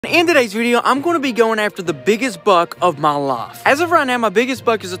In today's video, I'm going to be going after the biggest buck of my life. As of right now, my biggest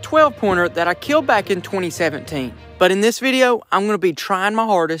buck is a 12-pointer that I killed back in 2017. But in this video, I'm going to be trying my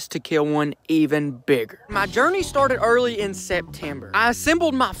hardest to kill one even bigger. My journey started early in September. I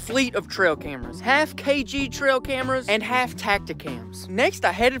assembled my fleet of trail cameras, half KG trail cameras and half Tacticams. Next,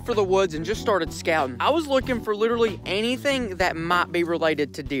 I headed for the woods and just started scouting. I was looking for literally anything that might be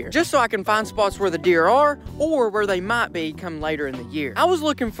related to deer, just so I can find spots where the deer are or where they might be come later in the year. I was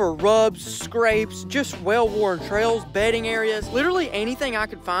looking for rubs, scrapes, just well-worn trails, bedding areas, literally anything I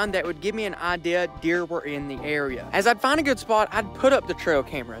could find that would give me an idea deer were in the area. As I'd find a good spot, I'd put up the trail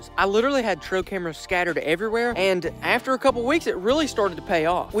cameras. I literally had trail cameras scattered everywhere, and after a couple weeks, it really started to pay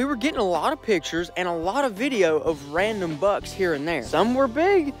off. We were getting a lot of pictures and a lot of video of random bucks here and there. Some were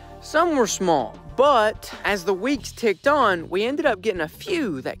big, some were small. But as the weeks ticked on, we ended up getting a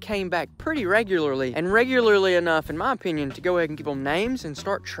few that came back pretty regularly, and regularly enough, in my opinion, to go ahead and give them names and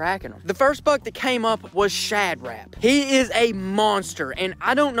start tracking them. The first buck that came up was Shadrap. He is a monster, and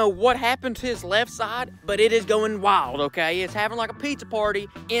I don't know what happened to his left side, but it is going wild, okay? It's having like a pizza party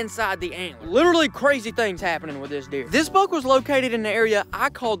inside the antler. Literally crazy things happening with this deer. This buck was located in the area I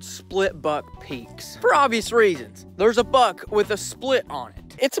called Split Buck Peaks, for obvious reasons. There's a buck with a split on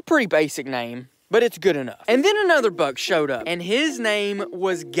it. It's a pretty basic name, but it's good enough. And then another buck showed up, and his name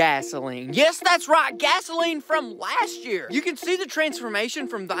was Gasoline. Yes, that's right, Gasoline from last year. You can see the transformation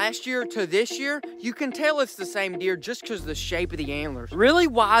from last year to this year. You can tell it's the same deer just because of the shape of the antlers. Really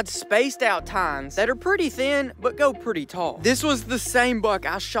wide, spaced out tines that are pretty thin, but go pretty tall. This was the same buck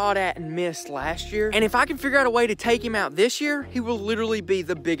I shot at and missed last year, and if I can figure out a way to take him out this year, he will literally be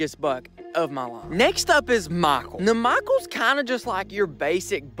the biggest buck of my life. Next up is Michael. Now, Michael's kind of just like your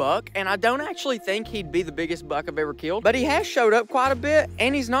basic buck, and I don't actually think he'd be the biggest buck I've ever killed, but he has showed up quite a bit,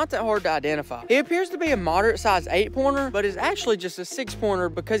 and he's not that hard to identify. He appears to be a moderate-sized 8-pointer, but is actually just a 6-pointer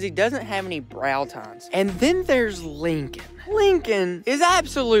because he doesn't have any brow tines. And then there's Lincoln. Lincoln is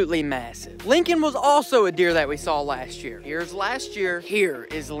absolutely massive. Lincoln was also a deer that we saw last year. Here's last year, here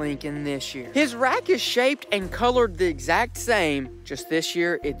is Lincoln this year. His rack is shaped and colored the exact same, just this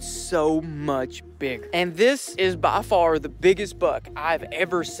year it's so much bigger. And this is by far the biggest buck I've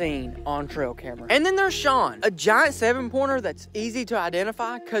ever seen on trail camera. And then there's Sean, a giant 7-pointer that's easy to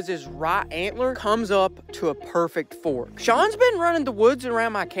identify because his right antler comes up to a perfect fork. Sean's been running the woods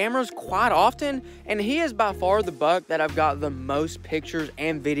around my cameras quite often, and he is by far the buck that I've got the most pictures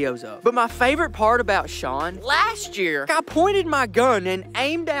and videos of. But my favorite part about Sean, last year, I pointed my gun and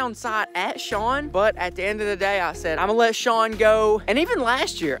aimed down sight at Sean, but at the end of the day, I said, I'm gonna let Sean go. And even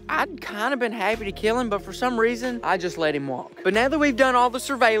last year, I'd kind of been happy to kill him, but for some reason, I just let him walk. But now that we've done all the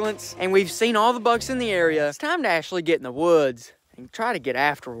surveillance and we've seen all the bucks in the area, it's time to actually get in the woods and try to get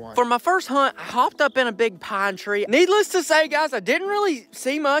after one. For my first hunt, I hopped up in a big pine tree. Needless to say, guys, I didn't really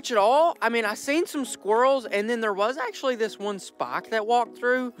see much at all. I mean, I seen some squirrels, and then there was actually this one spike that walked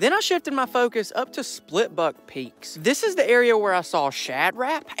through. Then I shifted my focus up to Split Buck Peaks. This is the area where I saw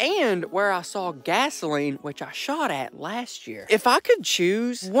Shadrap and where I saw Gasoline, which I shot at last year. If I could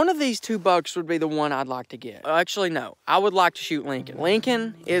choose, one of these two bucks would be the one I'd like to get. Actually, no. I would like to shoot Lincoln.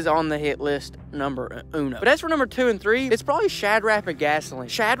 Lincoln is on the hit list number uno. But as for number 2 and 3, it's probably Shadrap and Gasoline.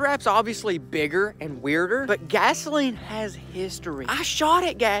 Shadrap's obviously bigger and weirder, but Gasoline has history. I shot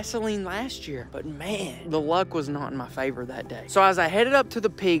at Gasoline last year, but man, the luck was not in my favor that day. So as I headed up to the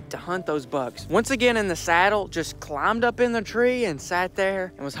peak to hunt those bucks, once again in the saddle, just climbed up in the tree and sat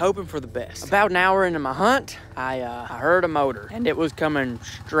there and was hoping for the best. About an hour into my hunt, I heard a motor, and it was coming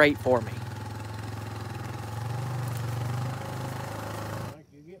straight for me. Think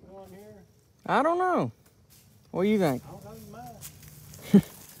you getting one here? I don't know. What do you think?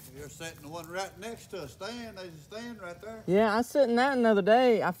 You're setting the one right next to a stand. There's a stand right there. Yeah, I was sitting that another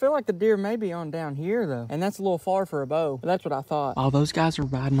day. I feel like the deer may be on down here, though. And that's a little far for a bow. But that's what I thought. While those guys are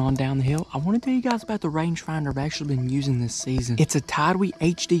riding on down the hill, I want to tell you guys about the rangefinder I've actually been using this season. It's a Tideway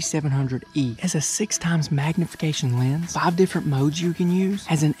HD 700E. It has a 6x magnification lens, 5 different modes you can use,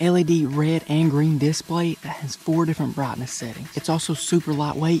 has an LED red and green display that has 4 different brightness settings. It's also super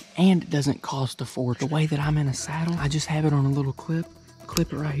lightweight, and it doesn't cost a fortune. The way that I'm in a saddle, I just have it on a little clip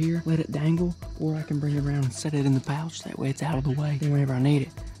it right here, let it dangle, or I can bring it around and set it in the pouch. That way it's out of the way. Then whenever I need it,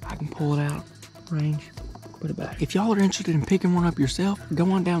 I can pull it out, range, Put it back. If y'all are interested in picking one up yourself,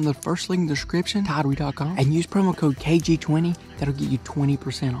 go on down to the first link in the description, tidery.com, and use promo code KG20. That'll get you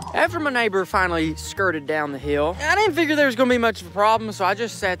 20% off. After my neighbor finally skirted down the hill, I didn't figure there was gonna be much of a problem, so I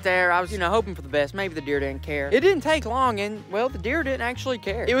just sat there. I was, hoping for the best. Maybe the deer didn't care. It didn't take long, and, well, the deer didn't actually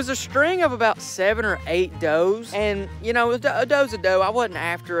care. It was a string of about 7 or 8 does, and, a doe's a doe. I wasn't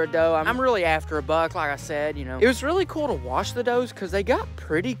after a doe. I'm really after a buck, like I said, It was really cool to watch the does, because they got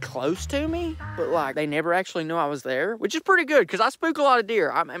pretty close to me, but, like, they never actually knew I was there, which is pretty good, because I spook a lot of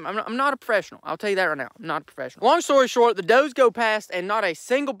deer. I'm not a professional. I'll tell you that right now. I'm not a professional. Long story short, the does go past, and not a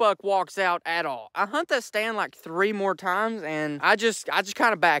single buck walks out at all. I hunt that stand like 3 more times, and I just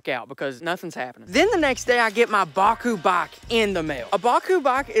kind of back out because nothing's happening. Then the next day, I get my Baku bike in the mail. A Baku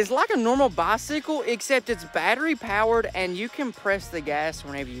bike is like a normal bicycle, except it's battery powered, and you can press the gas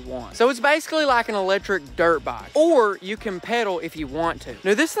whenever you want. So it's basically like an electric dirt bike, or you can pedal if you want to.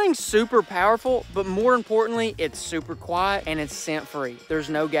 Now, this thing's super powerful, but more importantly, it's super quiet, and it's scent free. There's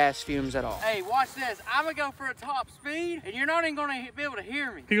no gas fumes at all. Hey, watch this. I'm gonna go for a top speed, and you're not even gonna be able to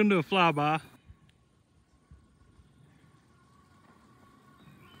hear me. You're gonna do a flyby.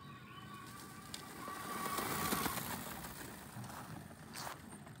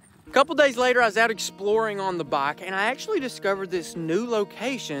 A couple days later, I was out exploring on the bike, and I actually discovered this new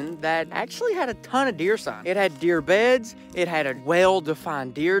location that actually had a ton of deer signs. It had deer beds, it had a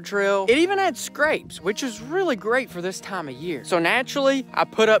well-defined deer trail, it even had scrapes, which is really great for this time of year. So naturally, I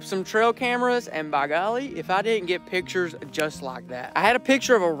put up some trail cameras, and by golly, if I didn't get pictures just like that. I had a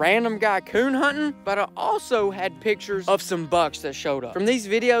picture of a random guy coon hunting, but I also had pictures of some bucks that showed up. From these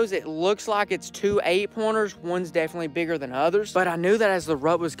videos, it looks like it's 2 8-pointers. One's definitely bigger than others, but I knew that as the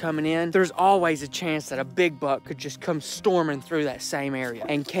rut was coming in, there's always a chance that a big buck could just come storming through that same area.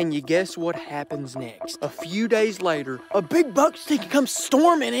 And can you guess what happens next? A few days later, a big buck comes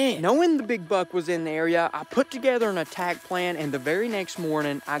storming in. Knowing the big buck was in the area, I put together an attack plan, and the very next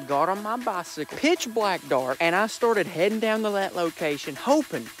morning, I got on my bicycle, pitch black dark, and I started heading down to that location,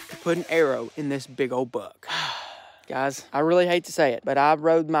 hoping to put an arrow in this big old buck. Guys, I really hate to say it, but I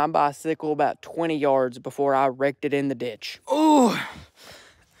rode my bicycle about 20 yards before I wrecked it in the ditch. Ooh.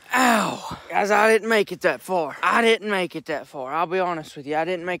 Ow. Guys, I didn't make it that far. I didn't make it that far. I'll be honest with you. I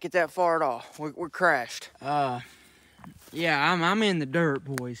didn't make it that far at all. We're crashed. Yeah, I'm in the dirt,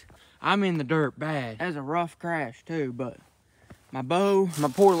 boys. I'm in the dirt bad. That's a rough crash, too, but my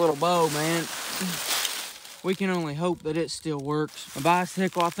poor little bow, man. We can only hope that it still works. My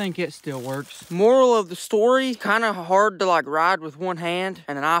bicycle, I think it still works. Moral of the story, kind of hard to like ride with one hand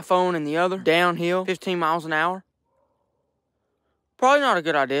and an iPhone in the other. Downhill, 15 miles an hour. Probably not a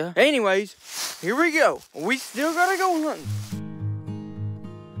good idea. Anyways, here we go. We still gotta go hunting.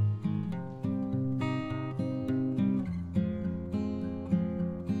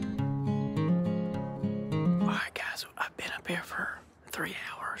 Alright guys, I've been up here for 3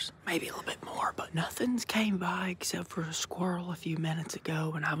 hours, maybe a little bit more, but nothing's came by except for a squirrel a few minutes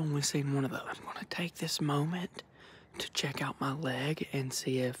ago, and I've only seen one of those. I'm gonna take this moment to check out my leg and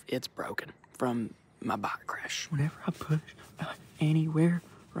see if it's broken from my bike crash. Whenever I push anywhere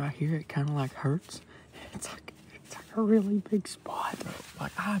right here, it kind of like hurts. It's like a really big spot.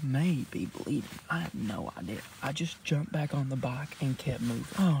 Like I may be bleeding. I have no idea. I just jumped back on the bike and kept moving.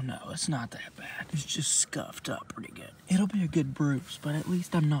 Oh no, it's not that bad. It's just scuffed up pretty good. It'll be a good bruise, but at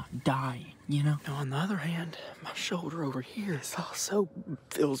least I'm not dying, Now, on the other hand, my shoulder over here is also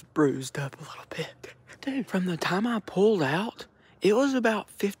feels bruised up a little bit. Dude, from the time I pulled out, it was about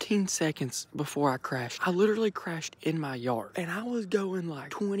 15 seconds before I crashed. I literally crashed in my yard, and I was going like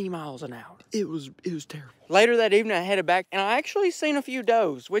 20 miles an hour. It was terrible. Later that evening, I headed back, and I actually seen a few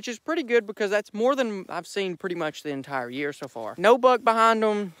does, which is pretty good because that's more than I've seen pretty much the entire year so far. No buck behind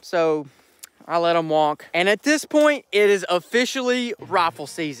them, so I let them walk. And at this point, it is officially rifle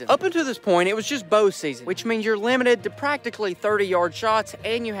season. Up until this point, it was just bow season, which means you're limited to practically 30-yard shots,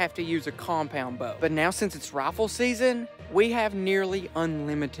 and you have to use a compound bow. But now, since it's rifle season, we have nearly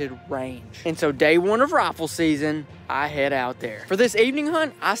unlimited range. And so day one of rifle season, I head out there. For this evening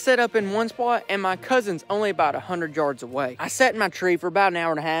hunt, I set up in one spot, and my cousin's only about 100 yards away. I sat in my tree for about an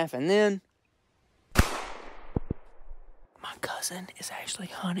hour and a half, and then my cousin is actually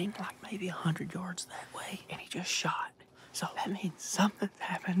hunting like maybe 100 yards that way, and he just shot. So that means something's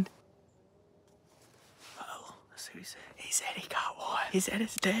happened. Uh-oh, let's see what he said. He said he got one. He said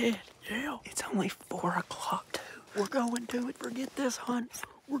it's dead. Yeah. It's only 4 o'clock too. We're going to it. Forget this hunt.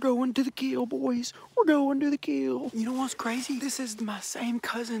 We're going to the kill, boys. We're going to the kill. You know what's crazy? This is my same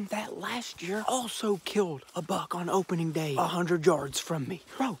cousin that last year also killed a buck on opening day 100 yards from me.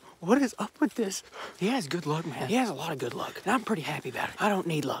 Bro, what is up with this? He has good luck, man. He has a lot of good luck, and I'm pretty happy about it. I don't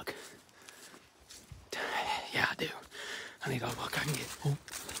need luck. Yeah, I do. I need all the luck I can get. Oh,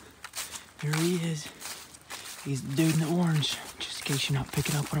 here he is. He's the dude in the orange, just in case you're not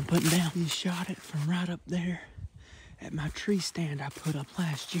picking up what I'm putting down. He shot it from right up there at my tree stand I put up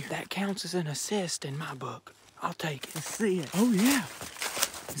last year. That counts as an assist in my book. I'll take it. Let's see it. Oh, yeah.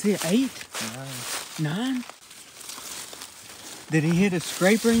 Is it 8? 9? Did he hit a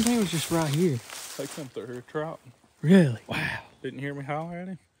scrape or anything? It was just right here. They come through here trouting. Really? Wow. Didn't you hear me holler at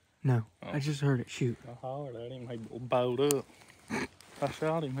him? No, I just heard it shoot. I hollered at him. He bowed up. I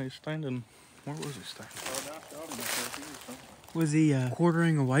shot him. He's standing. Where was he standing? Oh, I shot him. Was he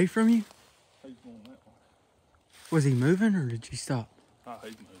quartering away from you? He's going that way. Was he moving or did you stop? Oh,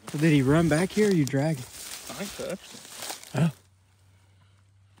 he's moving. So did he run back here or you drag him? I ain't touched him. Oh.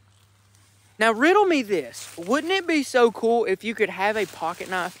 Now riddle me this. Wouldn't it be so cool if you could have a pocket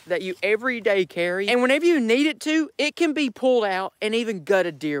knife that you everyday carry and whenever you need it to, it can be pulled out and even gut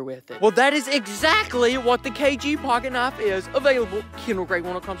a deer with it? Well, that is exactly what the KG pocket knife is. Available.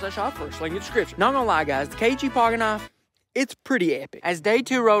 KendallGray1.com/shop. First link in the description. Not gonna lie, guys. The KG pocket knife, it's pretty epic. As day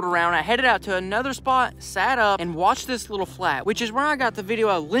 2 rolled around, I headed out to another spot, sat up, and watched this little flat, which is where I got the video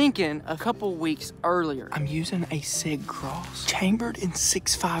of Lincoln a couple weeks earlier. I'm using a SIG cross, chambered in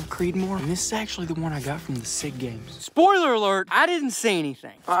 6.5 Creedmoor, and this is actually the one I got from the SIG games. Spoiler alert, I didn't see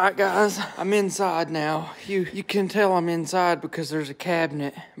anything. All right, guys, I'm inside now. You can tell I'm inside because there's a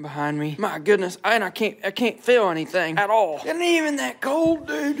cabinet behind me. My goodness, and I can't feel anything at all. It ain't even that cold,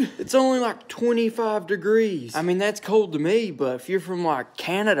 dude. It's only like 25 degrees. I mean, that's cold to me, but if you're from like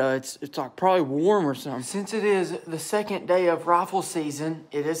Canada, it's like probably warm or something. Since it is the second day of rifle season,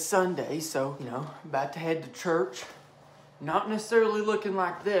 it is Sunday, so you know, about to head to church. Not necessarily looking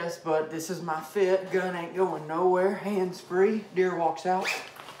like this, but this is my fit. Gun ain't going nowhere, hands free. Deer walks out.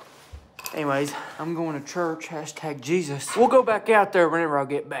 Anyways, I'm going to church, #Jesus. We'll go back out there whenever I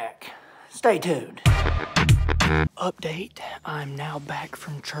get back. Stay tuned. Update, I'm now back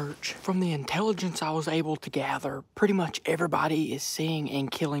from church. From the intelligence I was able to gather, pretty much everybody is seeing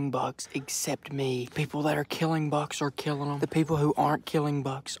and killing bucks except me. People that are killing bucks are killing them. The people who aren't killing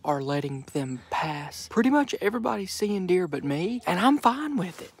bucks are letting them pass. Pretty much everybody's seeing deer but me, and I'm fine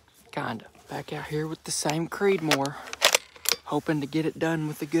with it. Kinda. Back out here with the same Creedmoor. Hoping to get it done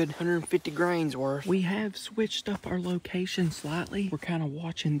with a good 150 grains worth. We have switched up our location slightly. We're kind of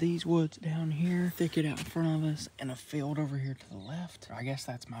watching these woods down here, thicket out in front of us, and a field over here to the left. Or I guess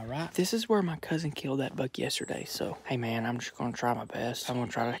that's my right. This is where my cousin killed that buck yesterday, so hey man, I'm just gonna try my best. I'm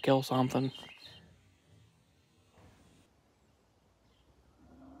gonna try to kill something.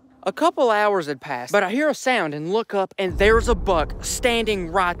 A couple hours had passed, but I hear a sound and look up and there's a buck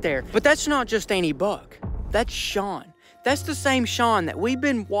standing right there. But that's not just any buck, that's Sean. That's the same Sean that we've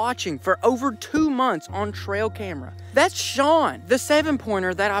been watching for over 2 months on trail camera. That's Sean, the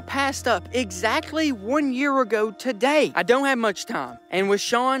 7-pointer that I passed up exactly 1 year ago today. I don't have much time. And with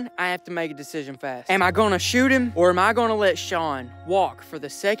Sean, I have to make a decision fast. Am I gonna shoot him or am I gonna let Sean walk for the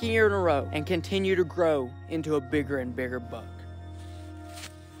 2nd year in a row and continue to grow into a bigger and bigger buck?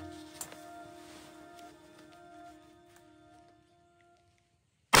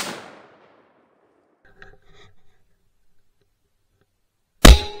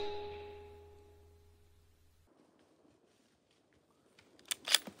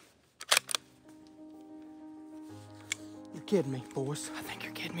 You're kidding me, boys. I think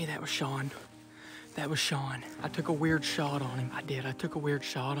you're kidding me. That was Sean. That was Sean. I took a weird shot on him. I did. I took a weird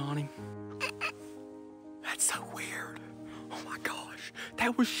shot on him. That's so weird. Oh my gosh.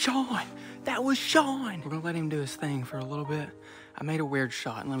 That was Sean. That was Sean. We're gonna let him do his thing for a little bit. I made a weird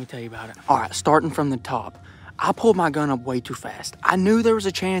shot, and let me tell you about it. All right, starting from the top. I pulled my gun up way too fast. I knew there was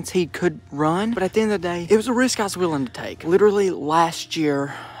a chance he could run, but at the end of the day, it was a risk I was willing to take. Literally last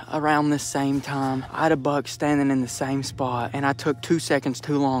year, around this same time, I had a buck standing in the same spot, and I took 2 seconds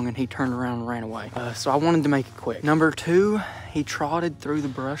too long, and he turned around and ran away. So I wanted to make it quick. Number 2, he trotted through the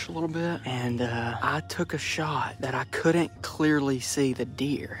brush a little bit, and I took a shot that I couldn't clearly see the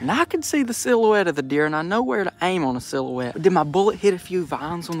deer. And I could see the silhouette of the deer, and I know where to aim on a silhouette. But did my bullet hit a few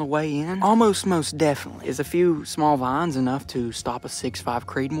vines on the way in? Almost, most definitely. Is a few small vines enough to stop a 6.5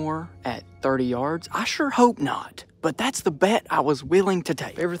 Creedmoor at 30 yards? I sure hope not. But that's the bet I was willing to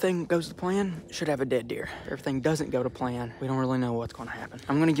take. If everything goes to plan, should have a dead deer. If everything doesn't go to plan, we don't really know what's gonna happen.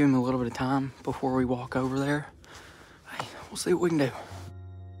 I'm gonna give him a little bit of time before we walk over there. Hey, we'll see what we can do.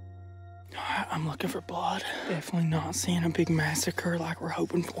 All right, I'm looking for blood. Definitely not seeing a big massacre like we're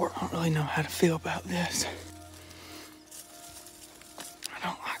hoping for. I don't really know how to feel about this. I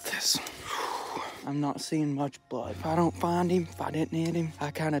don't like this. I'm not seeing much blood. If I don't find him, if I didn't hit him, I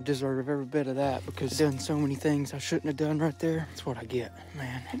kind of deserve every bit of that because I've done so many things I shouldn't have done right there. That's what I get,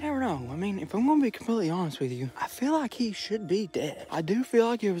 man. You never know. I mean, if I'm gonna be completely honest with you, I feel like he should be dead. I do feel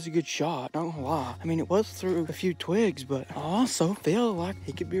like it was a good shot, not gonna lie. I mean, it was through a few twigs, but I also feel like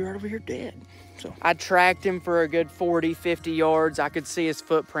he could be right over here dead. So I tracked him for a good 40, 50 yards. I could see his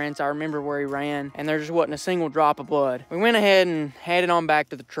footprints. I remember where he ran, and there just wasn't a single drop of blood. We went ahead and headed on back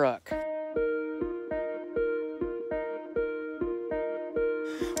to the truck.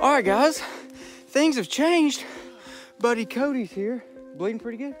 All right, guys, things have changed. Buddy Cody's here. Bleeding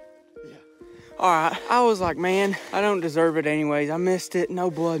pretty good? Yeah. All right, I was like, man, I don't deserve it anyways. I missed it, no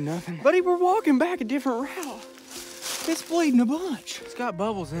blood, nothing. Buddy, we're walking back a different route. It's bleeding a bunch. It's got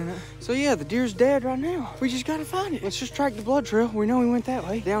bubbles in it. So yeah, the deer's dead right now. We just gotta find it. Let's just track the blood trail. We know he went that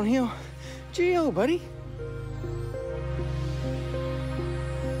way, downhill. Geo, buddy.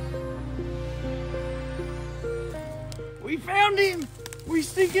 We found him. We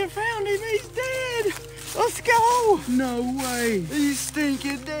stinking found him. He's dead. Let's go. No way. He's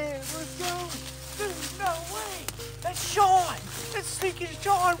stinking dead. Let's go. Dude, no way. That's Sean. That's stinking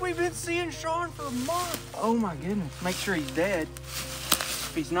Sean. We've been seeing Sean for a month. Oh my goodness. Make sure he's dead.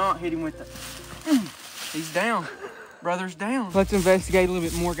 If he's not, hit him with the... He's down. Brother's down. Let's investigate a little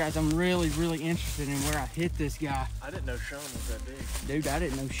bit more, guys. I'm really, really interested in where I hit this guy. I didn't know Sean was that big. Dude, I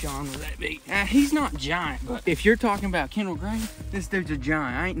didn't know Sean was that big. He's not giant, but if you're talking about Kendall Gray, this dude's a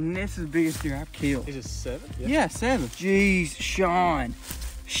giant. This is the biggest deer I've killed. He's a 7? Yeah, 7. Jeez, Sean.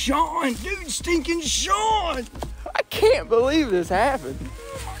 Sean, dude, stinking Sean. I can't believe this happened.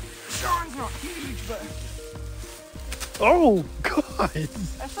 Sean's not huge, but... Oh, God.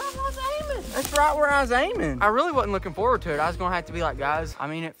 That's not where I was aiming. That's right where I was aiming. I really wasn't looking forward to it. I was going to have to be like, guys, I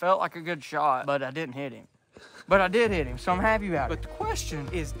mean, it felt like a good shot, but I didn't hit him. But I did hit him, so I'm happy about it. But the question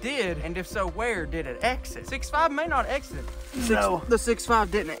is, and if so, where did it exit? 6'5" may not exit. No. The 6'5"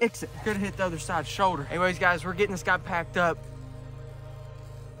 didn't exit. Could have hit the other side's shoulder. Anyways, guys, we're getting this guy packed up.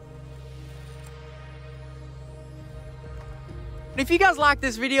 If you guys like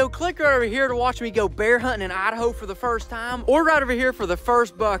this video, click right over here to watch me go bear hunting in Idaho for the first time, or right over here for the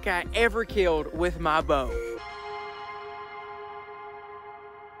first buck I ever killed with my bow.